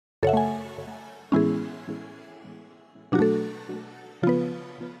Hi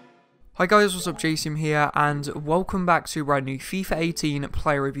guys, what's up, Jason here, and welcome back to a brand new FIFA 18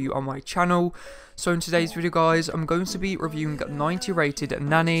 player review on my channel. So in today's video guys, I'm going to be reviewing 90 rated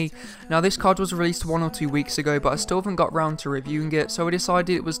Nani. Now this card was released 1 or 2 weeks ago, but I still haven't got around to reviewing it, so I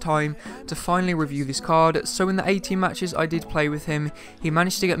decided it was time to finally review this card. So in the 18 matches I did play with him, he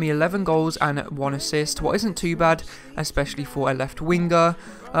managed to get me 11 goals and 1 assist, what isn't too bad, especially for a left winger.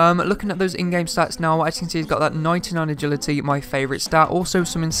 Looking at those in-game stats now, as you can see he's got that 99 agility, my favourite stat, also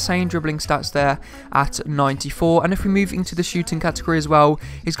some insane dribbling stats there at 94, and if we move into the shooting category as well,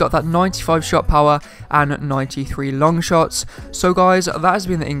 he's got that 95 shot power and 93 long shots. So guys, that has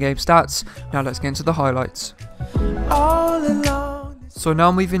been the in-game stats. Now let's get into the highlights. So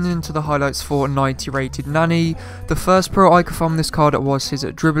now moving into the highlights for 90 rated Nani. The first pro icon from this card was his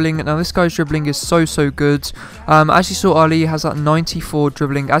dribbling. Now this guy's dribbling is so good. As you saw earlier, he has that 94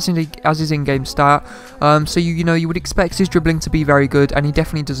 dribbling as his in-game stat. So you would expect his dribbling to be very good, and he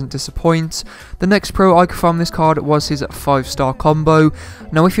definitely doesn't disappoint. The next pro icon from this card was his 5-star combo.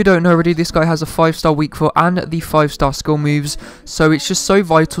 Now if you don't know already, this guy has a 5-star weak foot and the 5-star skill moves. So it's just so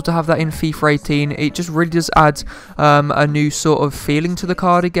vital to have that in FIFA 18. It just really does add a new sort of feeling to the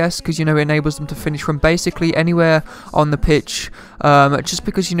card, I guess, because it enables them to finish from basically anywhere on the pitch. Just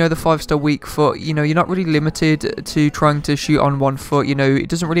because the 5-star weak foot, you're not really limited to trying to shoot on one foot. It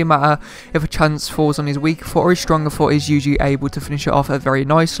doesn't really matter if a chance falls on his weak foot or his stronger foot is usually able to finish it off very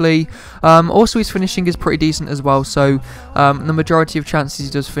nicely. Also his finishing is pretty decent as well, so the majority of chances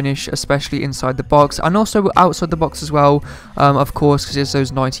he does finish, especially inside the box and also outside the box as well, of course, because there's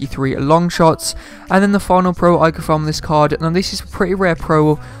those 93 long shots. And then the final pro icon from this card, now this is a pretty rare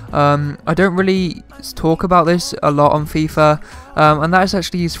pro. I don't really talk about this a lot on FIFA, and that is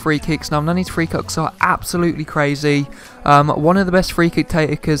actually his free kicks. Now Nani's free kicks are absolutely crazy. One of the best free kick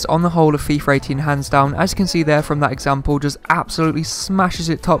takers on the whole of FIFA 18, hands down. As you can see there from that example, just absolutely smashes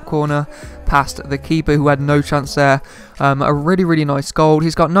it top corner past the keeper, who had no chance there. A really nice goal.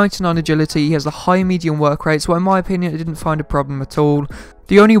 He's got 99 agility, he has a high medium work rate, so in my opinion I didn't find a problem at all.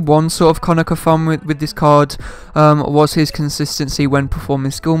 The only one sort of Conacher fun with this card was his consistency when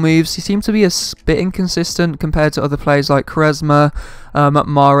performing skill moves. He seemed to be a bit inconsistent compared to other players like Charisma,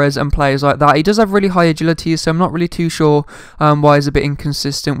 Mahrez and players like that. He does have really high agility, so I'm not really too sure why he's a bit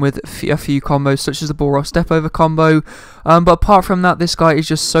inconsistent with a few combos, such as the ball roll step over combo. But apart from that, this guy is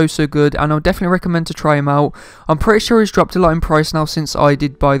just so good, and I'll definitely recommend to try him out. I'm pretty sure he's dropped a lot in price now since I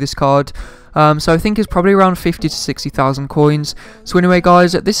did buy this card. So I think it's probably around 50 to 60,000 coins. So anyway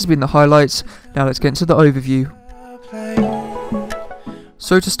guys, this has been the highlights. Now let's get into the overview.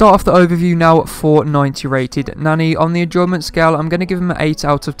 So to start off the overview now for 90 rated Nani, on the enjoyment scale I'm going to give him an 8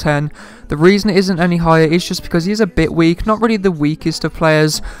 out of 10. The reason it isn't any higher is just because he's a bit weak, not really the weakest of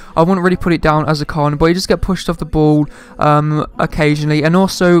players. I wouldn't really put it down as a con, but he just get pushed off the ball occasionally, and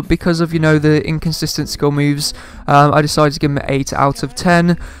also because of the inconsistent skill moves, I decided to give him an 8 out of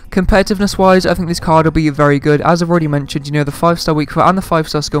 10. Competitiveness wise, I think this card will be very good. As I've already mentioned, the 5-star weak foot and the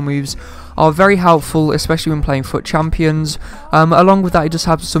 5-star skill moves are very helpful, especially when playing FUT Champions. Along with that, he just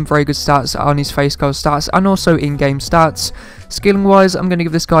has some very good stats on his face card stats and also in-game stats. Skilling wise, I'm going to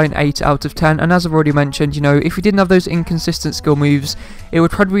give this guy an 8 out of 10, and as I've already mentioned, if he didn't have those inconsistent skill moves, it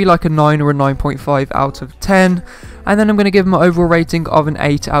would probably be like a 9 or a 9.5 out of 10. And then I'm going to give him an overall rating of an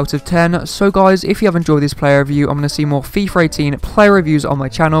 8 out of 10. So guys, if you have enjoyed this player review, I'm going to see more FIFA 18 player reviews on my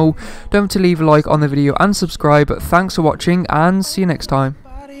channel. Don't forget to leave a like on the video and subscribe. Thanks for watching, and see you next time.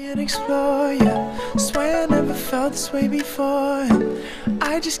 Explore, yeah. Swear I never felt this way before.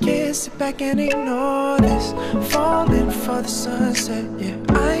 I just can't sit back and ignore this. Falling for the sunset, yeah.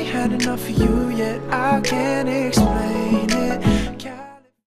 I ain't had enough of you yet. I can't explain it.